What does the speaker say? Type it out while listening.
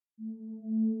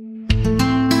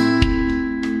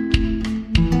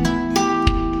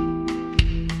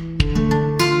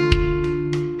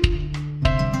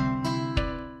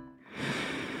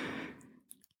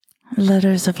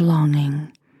Letters of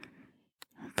Longing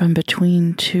from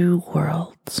Between Two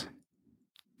Worlds,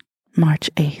 March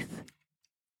 8th.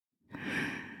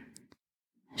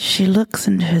 She looks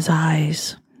into his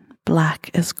eyes, black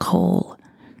as coal.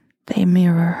 They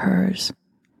mirror hers.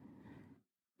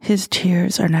 His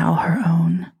tears are now her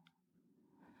own.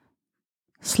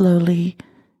 Slowly,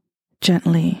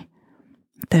 gently,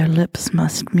 their lips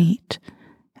must meet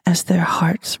as their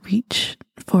hearts reach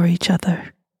for each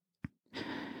other.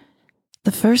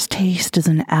 The first taste is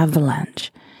an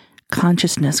avalanche,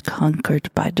 consciousness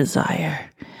conquered by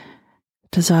desire.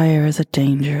 Desire is a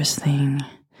dangerous thing.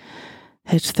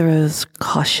 It throws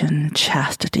caution,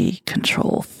 chastity,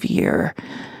 control, fear,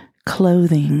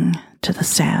 clothing to the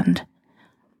sand.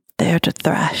 There to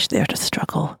thrash, there to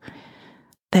struggle,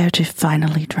 there to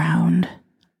finally drown.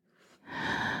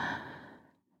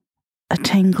 A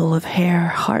tangle of hair,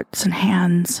 hearts, and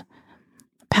hands.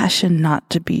 Passion not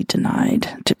to be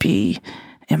denied, to be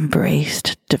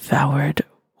embraced, devoured,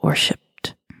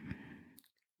 worshipped.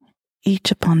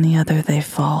 Each upon the other they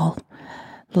fall,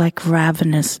 like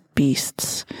ravenous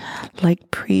beasts,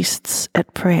 like priests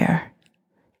at prayer,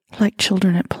 like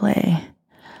children at play.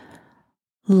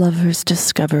 Lovers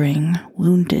discovering,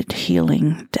 wounded,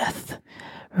 healing, death,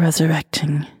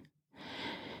 resurrecting.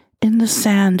 In the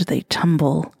sand they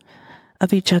tumble,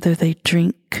 of each other they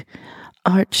drink,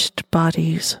 arched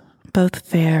bodies, both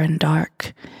fair and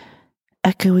dark,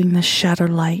 echoing the shadow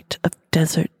light of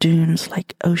desert dunes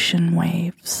like ocean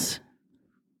waves.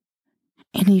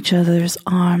 In each other's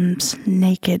arms,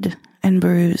 naked and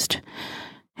bruised,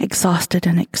 exhausted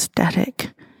and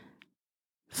ecstatic.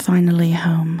 Finally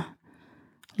home,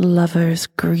 lovers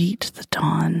greet the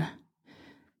dawn.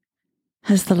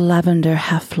 As the lavender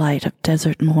half-light of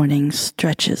desert morning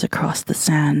stretches across the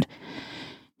sand,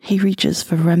 he reaches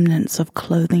for remnants of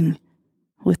clothing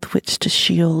with which to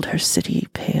shield her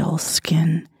city-pale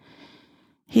skin.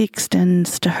 He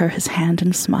extends to her his hand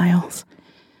and smiles.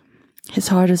 His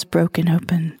heart is broken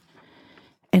open,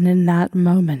 and in that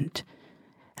moment,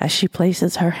 as she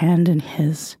places her hand in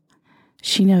his,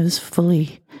 she knows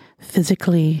fully,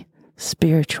 physically,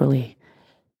 spiritually,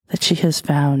 that she has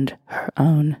found her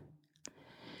own.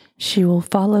 She will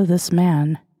follow this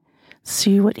man,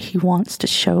 see what he wants to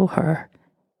show her,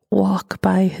 walk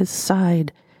by his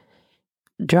side,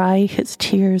 dry his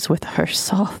tears with her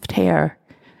soft hair,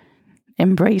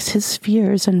 embrace his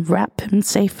fears and wrap him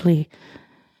safely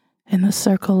in the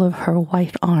circle of her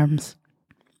white arms.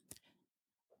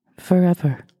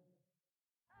 Forever.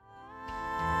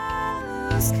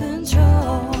 Lose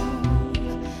control,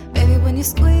 baby, when you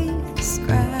squeeze,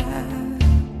 grab,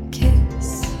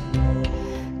 kiss,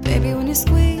 baby, when you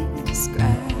squeeze.